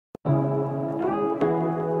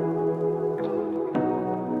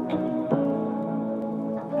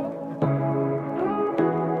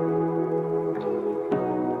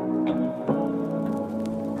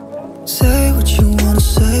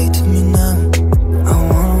say to me now? I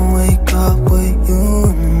wanna wake up with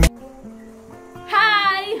you.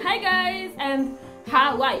 Hi guys, and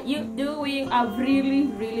how are you doing? I've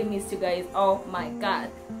really missed you guys. Oh my god.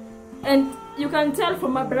 And you can tell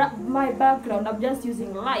from my background, I'm just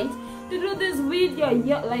using light to do this video.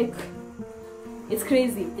 Yeah, like it's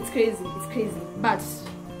crazy, but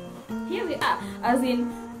here we are. As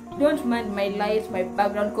in, don't mind my light, my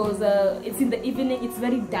background, because it's in the evening, it's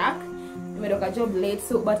very dark. I made a job late,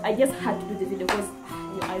 so but I just had to do the video because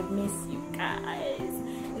I miss you guys,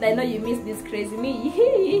 and I know you miss this crazy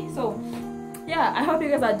me. So yeah, I hope you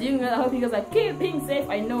guys are doing well. I hope you guys are keeping safe.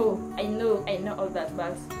 I know all that,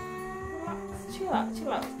 but chill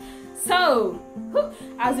out. So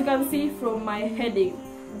as you can see from my heading,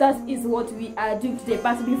 that is what we are doing today.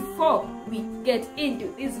 But before we get into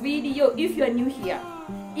this video, if you are new here,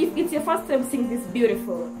 if it's your first time seeing this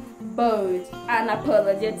beautiful, bold,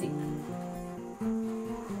 unapologetic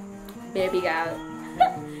baby girl,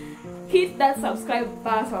 hit that subscribe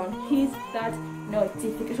button, hit that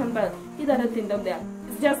notification bell, hit that thing down there.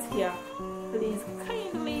 It's just here. Please,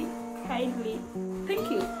 kindly, thank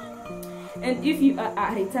you. And if you are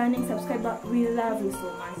a returning subscriber, we love you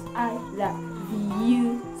so much. I love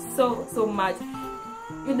you so much.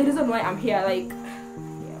 You're the reason why I'm here. Like,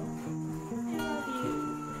 yeah, I love you.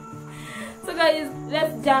 So guys,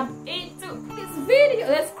 let's jump into this video.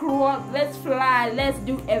 Let's crawl, let's fly, let's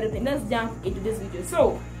do everything. Let's jump into this video.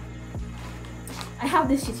 So I have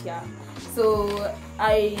this shit here. So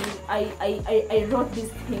I wrote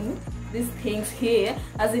these things here,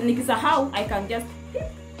 as in like, how I can just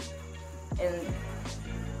and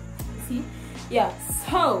see, yeah.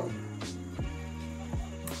 So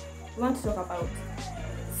we want to talk about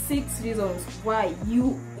 6 reasons why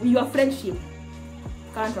your friendship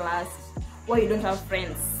can't last, why you don't have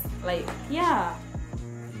friends. Like, yeah,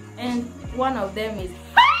 and one of them is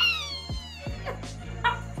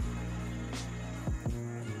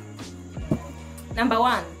number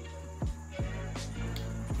 1,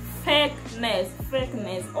 fakeness.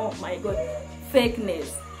 Oh my god, fakeness.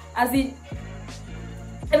 As in,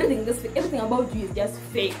 everything about you is just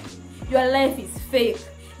fake. Your life is fake.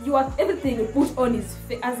 Everything you put on is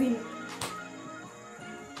fake. As in,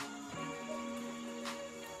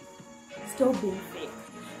 stop being fake.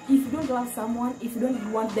 If you don't love someone, if you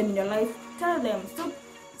don't want them in your life, tell them.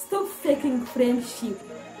 Stop faking friendship.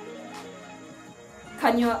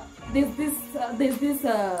 There's this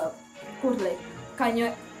quote like, can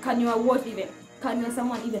you what even? Can you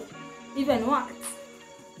someone even what?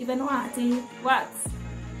 Even what?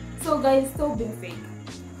 So guys, stop being fake.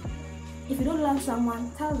 If you don't love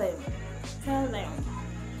someone, tell them,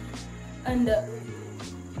 and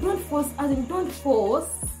don't force. As in, don't force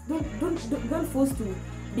to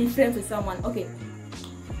be friends with someone. Okay,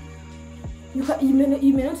 you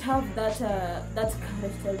may not have that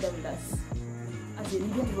courage to tell them that. As in,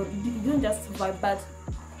 you don't just survive, but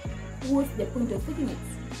what's the point of taking it?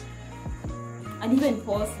 And even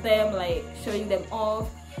post them, like showing them off.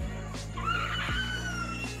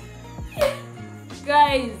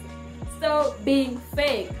 Guys, stop being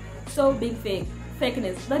fake.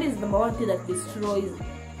 Fakeness. That is the number 1 thing that destroys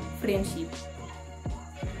friendship.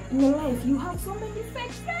 In your life, you have so many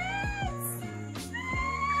fake friends.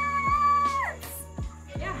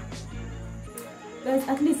 Yeah. Guys,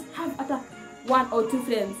 at least have at 1 or 2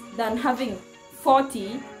 friends than having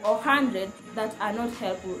 40 or 100 that are not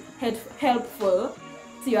helpful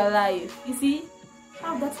to your life. You see,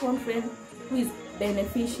 have that one friend who is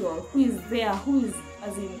beneficial, who is there, who is,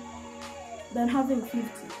 as in, than having 50,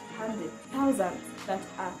 100, 1,000 that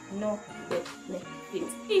are no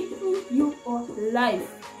benefits in your life.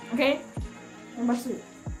 Okay? Number 2.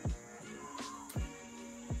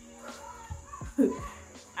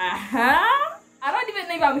 I don't even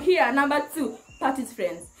know if I'm here. Number 2, party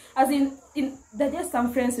friends. As in they're just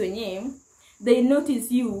some friends when they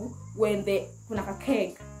notice you when they kuna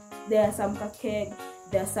keg. There are some keg,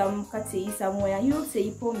 there are some kati somewhere. You don't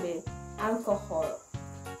say pombe, alcohol.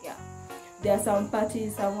 Yeah. There are some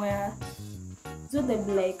parties somewhere. So they'll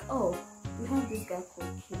be like, oh, we have this girl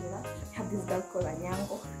called Keila, we have this girl called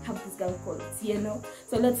Anyango, we have this girl called Tieno.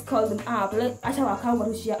 So let's call them up.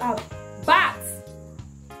 Let's share up. But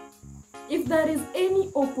if there is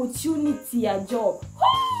any opportunity, a job,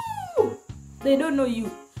 they don't know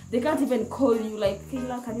you. They can't even call you like,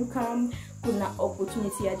 Keila, can you come? Kuna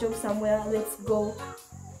opportunity, a job somewhere, let's go.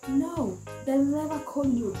 No, they'll never call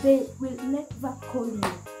you. They will never call you.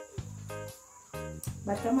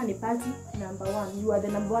 But come on, the party, number 1. You are the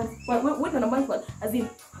number 1. What the number 1? As in,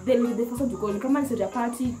 they'll be the first one to call you. Come on, to the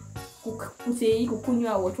party,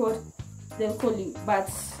 kukunywa, what, they'll call you. But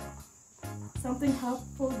something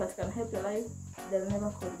helpful that can help your life, they'll never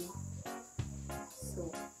call you. So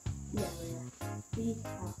be aware. Be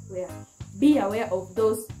aware. Be aware of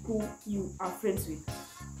those who you are friends with.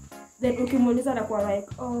 Then ukimuuliza anakuwa like,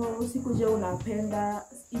 oh, sikujua unapenda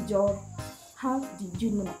job. How did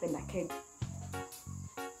you know unapenda cake?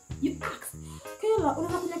 You ask, Keila,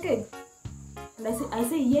 unataka kunywa cake? And I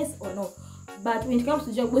say yes or no. But when it comes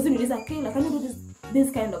to job, wasn't really Keila, can you do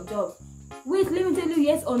this kind of job? Wait, let me tell you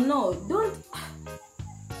yes or no. Don't.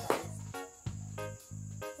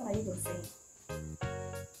 What are you gonna say?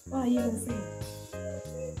 What are you gonna say?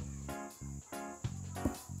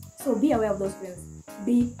 So be aware of those friends.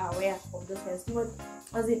 Be aware of those friends. You know,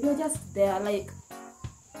 as if you're just there, like,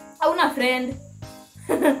 I want a friend.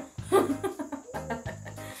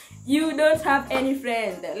 You don't have any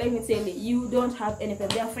friend. Let me tell you, you don't have any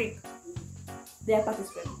friend. They are fake. They are party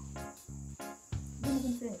friends. Don't have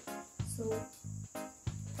any friends. So,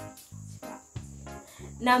 yeah.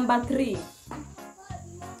 Number 3,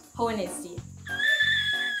 honesty.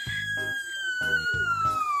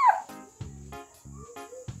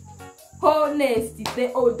 Honesty,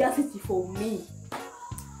 the audacity for me.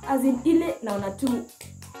 As in, ile naona tu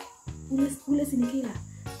ule sinikila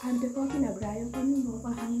and talking about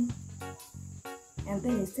him, and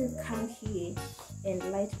then you still come here and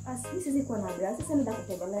lie to us. This is equal number.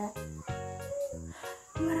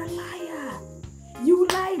 You are a liar. You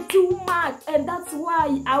lie too much, and that's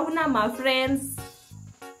why I wanna my friends.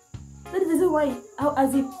 That is why,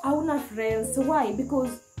 as if I wanna friends. Why?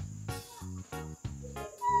 Because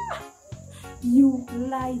you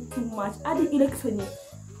lie too much. Adi election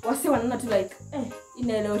wase wanaona tu like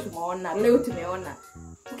ina leo tumeona.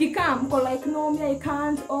 Ukikam mko like no me I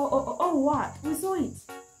can't or what? We saw it.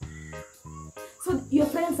 So your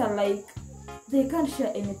friends are like, they can't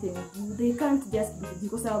share anything with you. They can't just be with you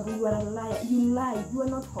because you are a liar. You lie. You are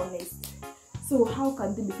not honest. So how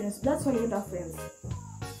can they be friends? That's why you don't have friends.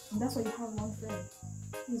 And that's why you have one friend.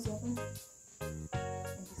 Who's your friend?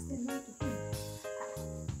 And you still lie to him.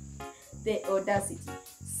 The audacity.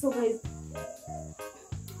 So guys,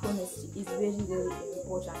 honesty is very, very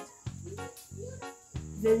important.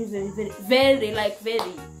 Very, very, very, very, like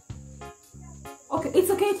very. Okay,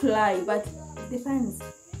 it's okay to lie, but it depends.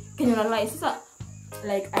 Can you not lie? So,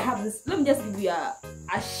 like, I have this. Let me just give you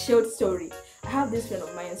a short story. I have this friend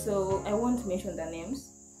of mine, so I won't mention their names.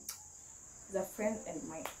 It's a friend and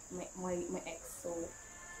my ex, so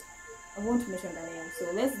I won't mention their name.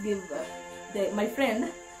 So let's give my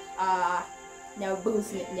friend Nyambura.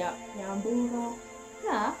 Yeah,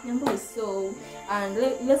 Nyambura. So, and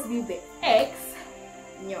let's give the ex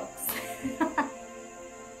Nyox.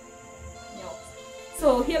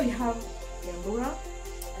 So here we have Nyambura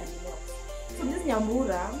and Nyox. So this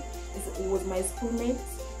Nyambura was my schoolmate,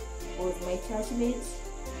 was my churchmate,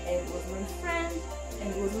 and was my friend,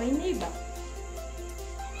 and was my neighbor.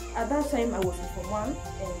 At that time I was in Form 1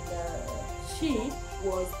 and she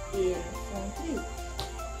was in Form 3.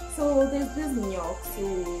 So there's this Nyox who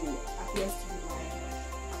appears to be my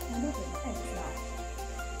ex now.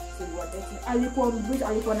 So we were dating.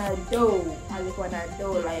 Alikuwa na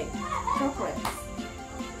dough like chocolates.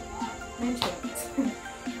 Mentioned.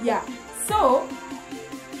 Yeah. So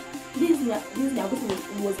this Nyox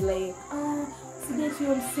was like, sijui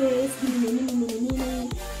Fiance, nini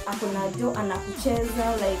akona dough anakucheza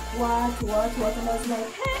like what, and I was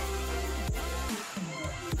like, hey,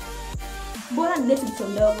 mbona nilete mtu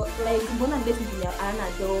mdogo, like mbona nilete mtu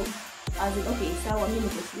ana dough. I was like, okay, sawa, mimi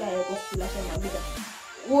niko shule yako shule shamba bila.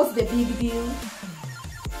 What's the big deal?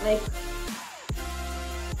 Like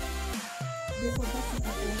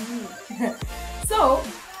so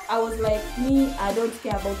I was like, me, I don't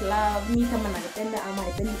care about love. Me kama nanipenda ama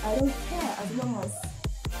nipendi, I don't care as long as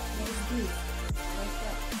it's good. I don't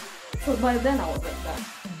care. So by then I was like that.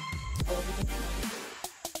 I was like,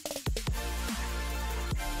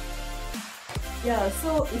 yeah, so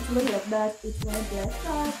it went like that.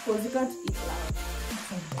 Because you can't eat love at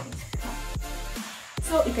some point.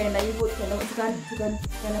 So ikaenda hivyo,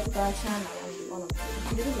 tukaenda tukaachana one of them.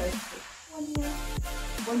 We did like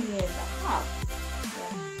 1 year and a half.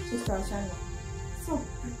 Yeah, so tukaachana.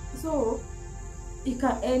 So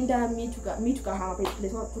ikaenda me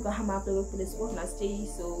tukahama place where na stay.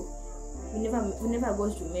 So we never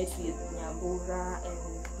got to meet with Nyambura, and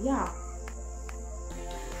yeah.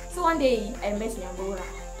 So one day I met Nyambura,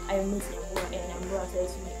 and Nyambura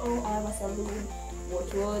tells me, oh, I have a saloon,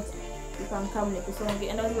 what, you can come Nikusongi.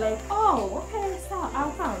 And I was like, oh, okay, so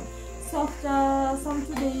I'll come. So after some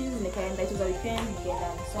 2 days, nikaenda, it was a week weekend, weekend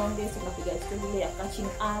on Sunday, so tunapiga story ya catching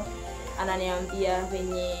up. Ananiambia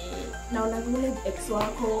venye naona vile ex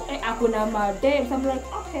wako akuna madem. So I'm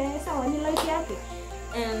like, okay, sawa, ni like yake.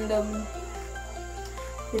 And the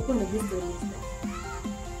point of this story is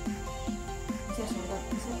that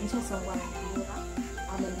nishasongwa na kura.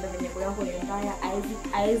 Ameniambia venye kwa yangu ni mbaya,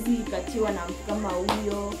 aizi katiwa na mtu kama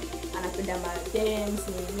huyo, anapenda madem,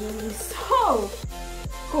 nini.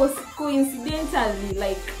 So coincidentally,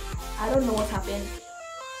 like, I don't know what happened,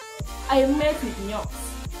 I met with Nyox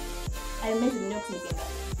Nikenda.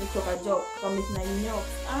 We took a job from it na Nyox.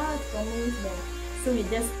 So we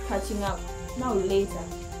just catching up. Now later,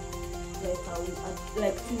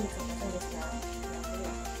 like 2 weeks after now.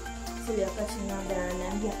 So we are catching up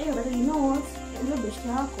and yeah, but you know what? Ule beshte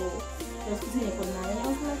yako, just kusini niko naye. I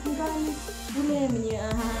was like, ngani? Ule mwenye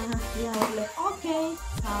yeah, I was like, okay,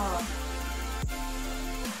 sawa.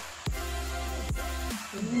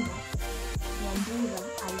 Nyambura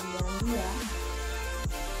aliambia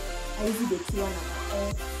aizi detiwa na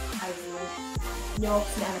Nyox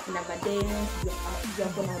anapenda madem,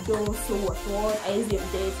 jambo na do, so what aizi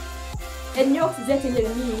date. And Nyox is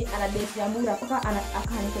telling me ana date Nyambura paka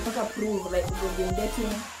akanitaka prove like they've been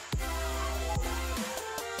dating.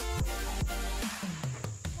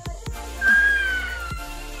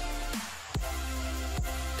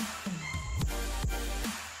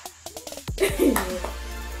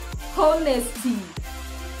 Honesty.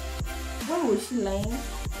 Why was she lying?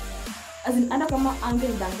 As in, anda kama ange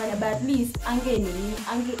ndanganya, but at least ange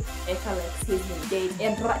eka like says in date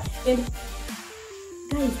and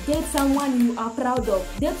guys, date someone you are proud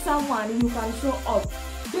of. Date someone you can show off.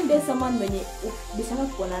 Don't date someone when you bisanga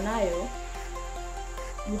kuona nayo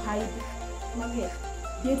you hide. Okay,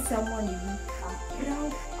 date someone you are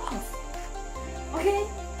proud of. Okay,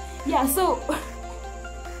 yeah. So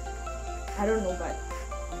I don't know, but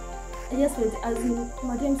I just felt as in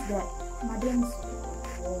madams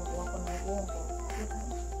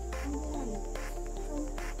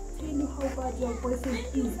tell you how bad your boyfriend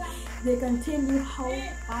is. They can tell you how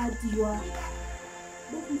bad you are.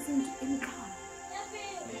 Don't listen to any guy.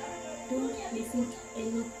 Don't listen to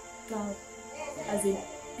any guy. As in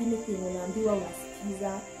anything unaambiwa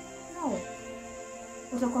unasikiza. No.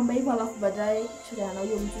 Utakwamba hivyo alafu baadaye shida na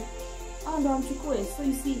huyo mtu ndo amchukue. So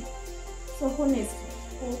you see, so honest.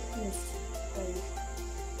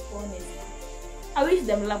 I wish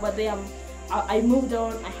them love, but I moved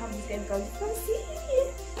on. I have this kind of girl.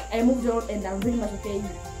 I moved on and I'm very much okay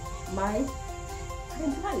with my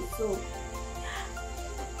current life. So,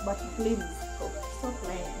 but please stop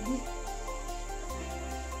lying.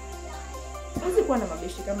 Usi kuwa na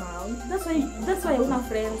mabeshi kama hao. That's why una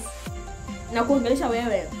friends. Na kuongelesha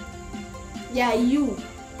wewe. Yeah, you.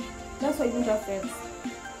 That's why you don't have friends.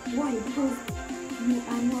 Why? Because you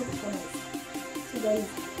are not honest. So guys,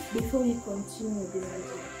 before we continue this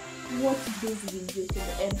video, watch this video to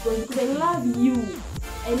the end because I love you.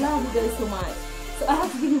 I love you guys so much. So I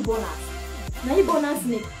have to give you bonus. Na hii bonus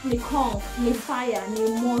ni conk, ni fire, ni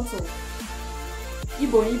moto.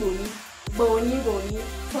 Iboni.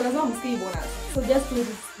 So lazima msikie bonus. So just do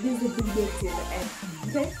this video to the end.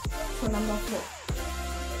 Okay? So number 4.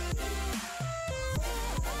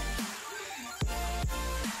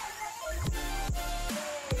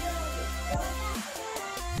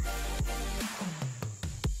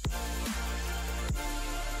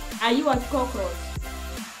 Are you a cockroach?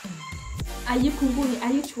 Are you kunguni?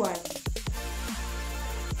 Are you chwari?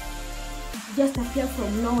 Just appear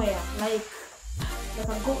from nowhere like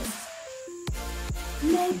a ghost.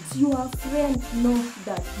 Let your friend know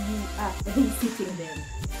that you are visiting them.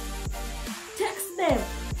 Text them,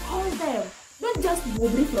 call them. Don't just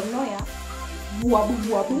wobble from nowhere.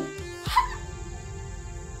 Buabu.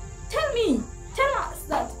 Tell us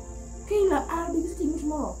that Keila, I'll be visiting you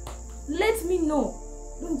tomorrow. Let me know.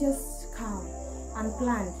 Don't just come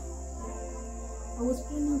unplanned. I was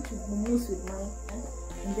planning to move with my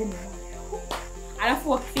and then alafu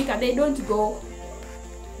wakifika they don't go.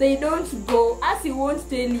 As he won't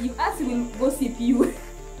tell you, as he will gossip you.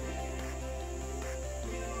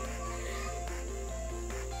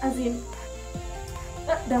 As in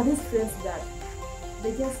there are these friends that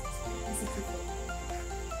they just visit you.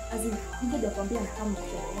 As in mmoja akwambia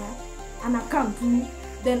anakam tu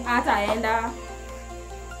then ataenda.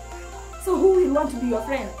 So who will want to be your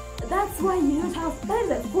friend? That's why you don't have friends.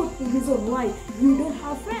 That's both the reason why you don't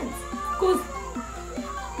have friends. Because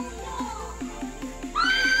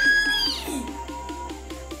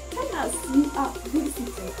tell us you are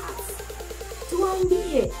visiting us.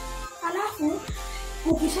 Tuambie. Alafu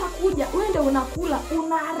ukishakuja uende unakula,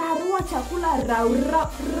 unararua chakula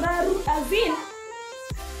raru azin.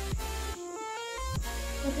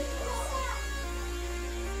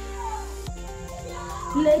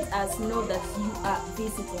 Let us know that you are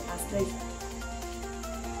visiting us, right?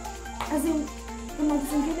 As in,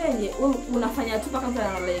 unafanya tu paka mtu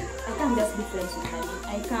ana like, I can't just be friends with him.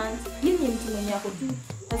 I can't. Yeye mtu mwenye yako tu.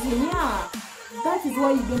 As in, yeah, that is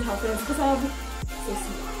why you don't have friends. Because I have so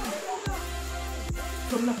see.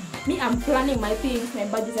 From now, me, I'm planning my things, my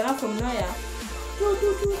budget, and from now, yeah.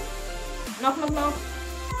 Knock.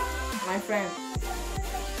 My friend.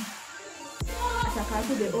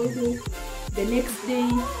 Atakato the old day, the next day.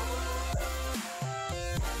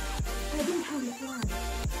 I didn't have a plan.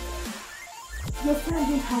 Your friend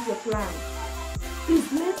didn't have a plan.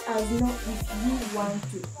 Please let us know if you want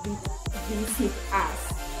to visit us.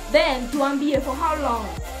 Then tuambie for how long?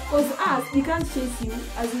 Because us, we can't chase you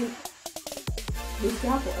as in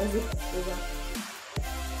as if over.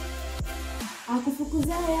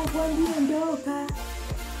 Akufukuzae hakuambia ondoka.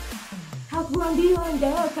 Hakuambia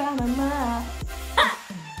ondoka mama.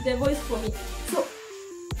 The voice for me. So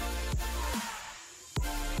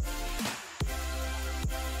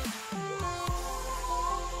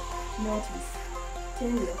notice, tell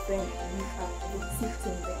your friend and you are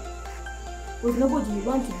sitting there. Because nobody will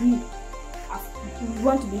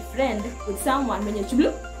want to be friend with someone when you're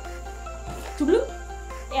chublu.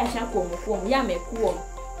 Ashakuomu yamekuomu.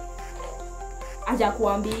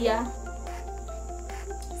 Ajakuambia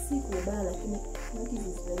si kubaya lakini notice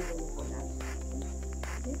is very very important.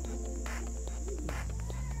 Okay?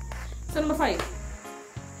 So number 5.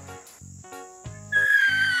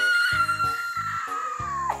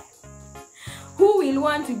 Who will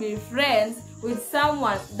want to be friends with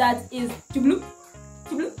someone that is chublu?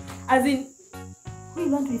 As in, who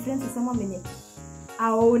will want to be friends with someone mwenye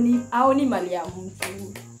aoni mali ya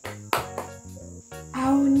mtu?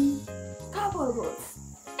 Aoni couple goals.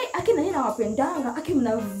 Akina yeye nawapendanga,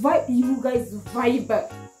 mna vibe, you guys vibe.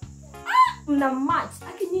 Mna match.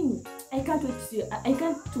 Nini? I can't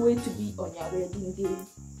wait to be on your wedding day.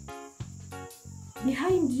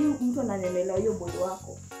 Behind you mtu ananyemelea hiyo boy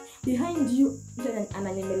wako. Behind you mtu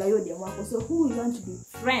ananyemelea hiyo dem wako. So who will want to be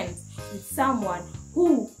friends with someone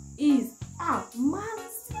who is a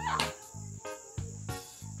monster?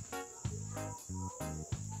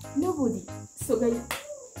 Nobody. So guys,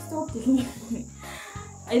 stop taking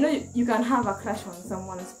I know you can have a crush on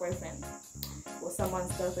someone's boyfriend or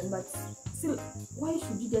someone's girlfriend, but still, why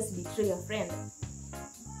should you just betray a friend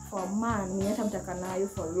for a man mwenye hata mtaka nayo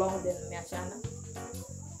for long then mmeachana?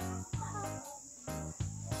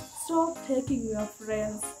 Stop taking your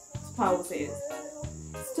friends' spouses.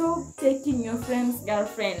 Stop taking your friend's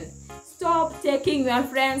girlfriend. Stop taking your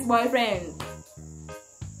friend's boyfriend.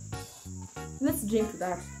 Let's drink to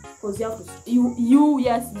that. Because you have to, you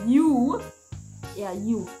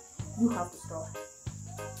have to stop.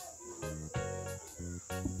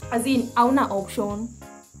 As in, hauna option.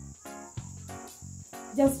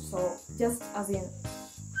 Just as in.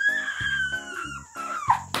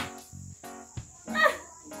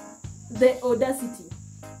 The audacity.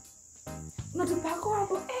 Unatupako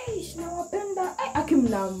hapo, nawapenda,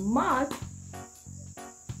 akimna mat.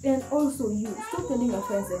 And also you, stop telling your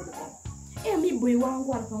friends everything. Mi boy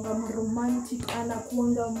wangu anakuanga romantic,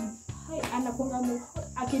 anakuanga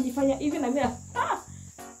akinifanya hivi na mimi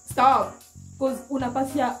stop. Because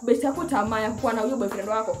unapatia best yako tamaa ya kuwa na huyo boyfriend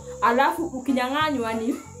wako, alafu ukinyang'anywa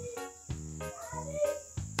ni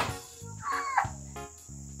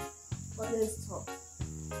but let's stop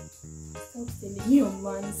stealing your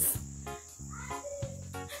man's.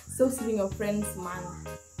 Stop stealing your friend's man.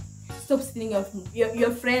 Stop stealing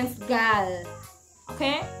your friend's girl.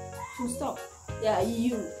 Okay? To stop. Yeah,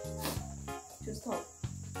 you. To stop.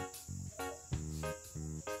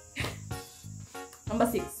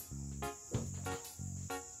 Number 6.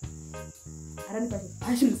 I don't know if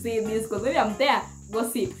I should say this because maybe I'm there.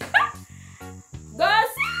 Gossip. Gossip.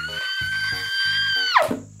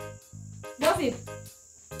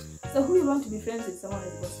 So who you want to be friends with? Someone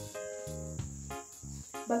is gossip.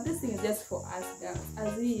 But this thing is just for us girls.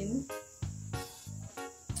 As in,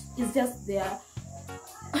 it's just there.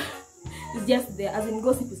 It's just there. As in,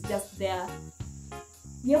 gossip is just there.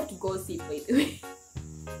 You have to gossip, by the way.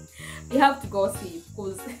 You have to gossip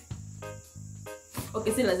because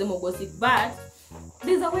okay, still lazima gossip, but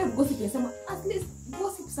there's a way of gossiping someone. At least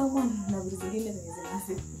gossip someone na vitu zingine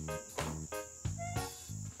zinaweza.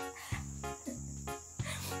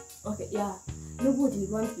 Okay, yeah. Nobody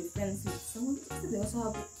wants to be friends with someone. They also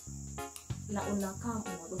have na unakaa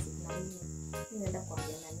na gossip na nini. Unaenda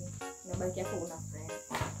kuambia nani? Unabaki hapo una friend.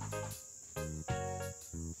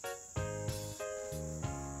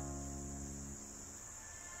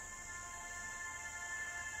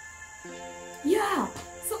 Yeah,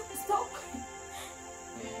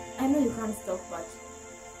 you can't stop, but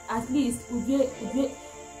at least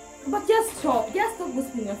but just stop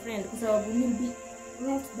gossiping your friend, because I will be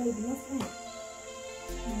left by your friend.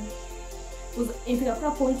 Because if you have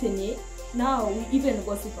a point in it, now we even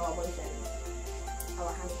gossip our boyfriend,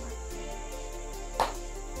 our husband.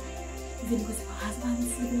 Even gossip our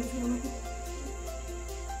husbands, even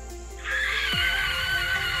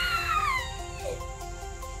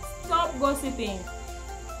stop gossiping.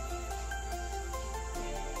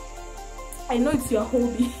 I know it's your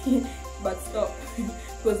hobby, but stop.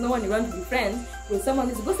 Because no one wants to be friends with someone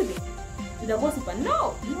who's gossiping. With a gossiper.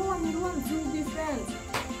 No! No one wants to be friends.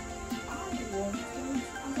 I want friends.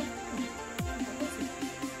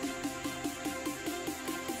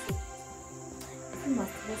 If you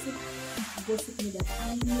must gossip me that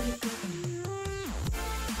I'm really good.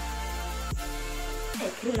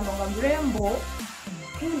 Hey, Keila mwanga mrembo.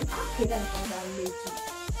 Keila mwanga mleji.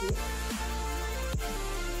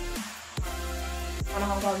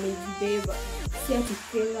 Wanahanga wamejibeba, si ati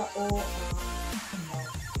Keila or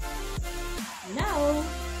now.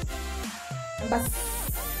 But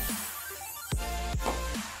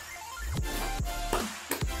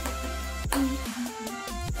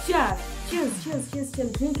cheers.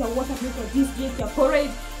 Drink your water, drink your juice, drink your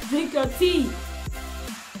porridge, drink your tea.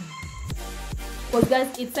 Because guys,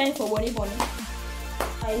 it's time for Bonnie.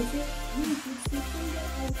 I say you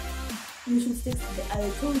should stick to the I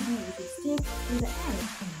told you should stick to the end.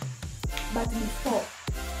 But before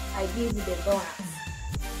I gave you the bonus.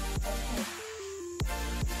 Okay.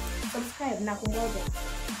 Subscribe na kungoja.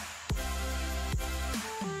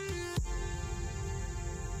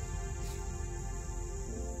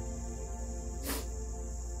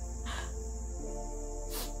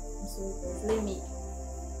 Let me.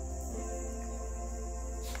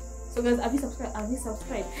 So guys, have you subscribed?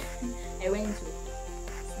 I went to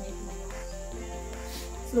snake my house.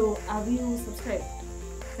 So have you subscribed?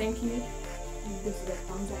 Thank you. This is a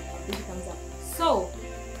thumbs up. Big thumbs up. So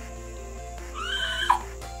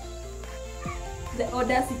the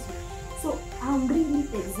audacity. So I'm really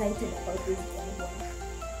excited about this one.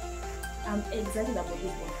 I'm excited about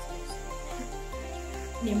this one.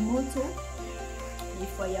 Nemoto, ni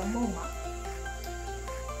for your mama.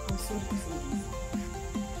 I'm so busy.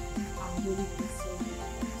 I'm really sorry.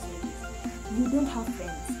 You don't have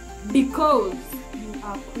friends because you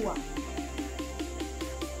are poor.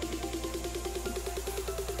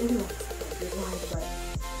 But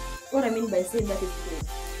what I mean by saying that is because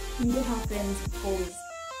you don't have friends because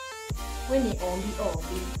when you're on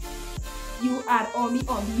you are on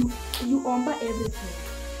you omba everything.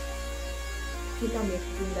 You can make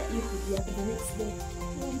doing that you could be after the next day.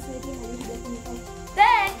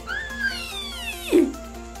 Then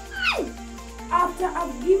after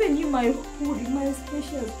I've given you my food, my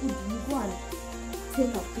special food, you go and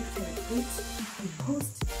take a picture of it, you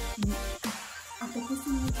post, after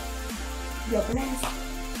posting it, you're blessed.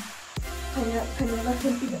 Can you never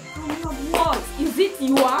tell people, what? Is it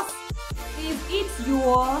yours? Is it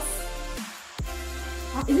yours?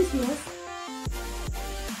 Is it yours?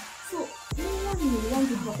 So, no one will want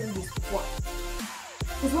to happen this poor.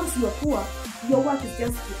 Because once you are poor, your work is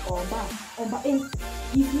just to omba. And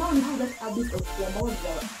if now you have that habit of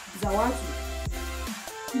zawati,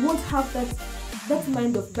 you won't have that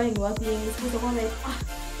mind of buying your things. Because you're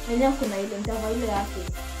like,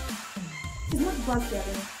 it's not bad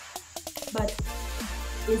sharing, but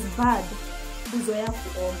it's bad uzoea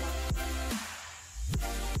kuomba.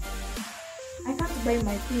 I can't buy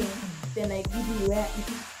my thing, then I give you where it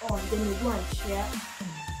is on, then you go and share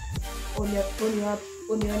on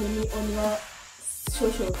your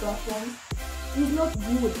social platforms. It's not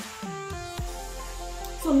good.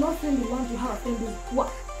 So no friend will want to have a friend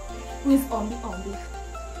who is on the.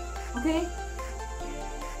 Okay?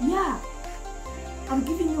 Yeah. I'm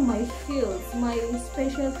giving you my skills, my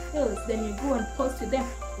special skills. Then you go and post to them.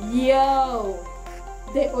 Yo,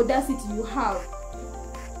 the audacity you have.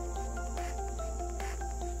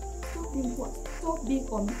 Stop being what? Stop being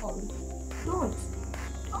on the. Don't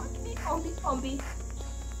be on the.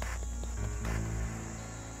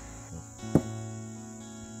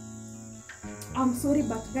 I'm sorry,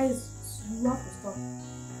 but guys, you have to stop.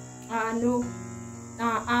 No.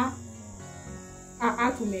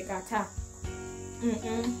 To make a attack.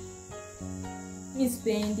 Miss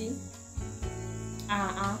Bendy.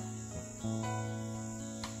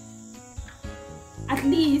 At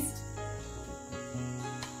least,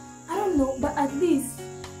 I don't know, but at least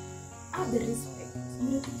have the respect.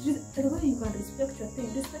 The way you can respect your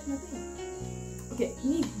thing, respect my thing. Okay,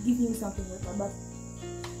 me giving you something with her, but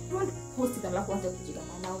don't post it and like want to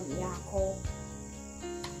now yako.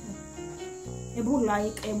 Ebu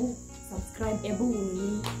like, ebu subscribe.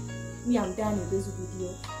 Me, I'm done with this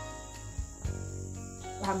video.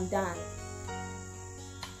 I'm done.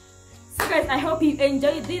 So guys, I hope you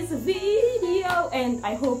enjoyed this video and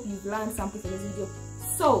I hope you've learned something from this video.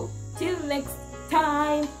 So till next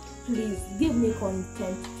time, please give me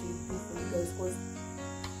content to do for you guys, because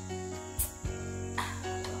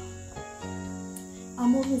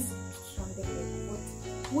I'm always wondering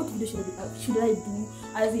what video should I do,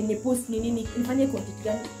 as in a post nini nifanye content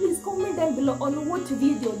gani. Please comment down below on what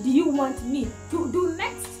video do you want me to do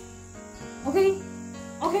next. Okay,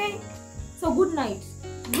 so good night,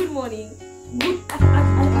 good morning, good I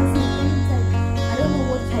don't know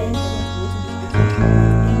what time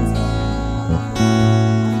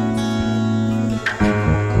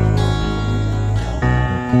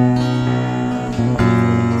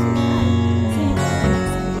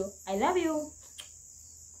I love you.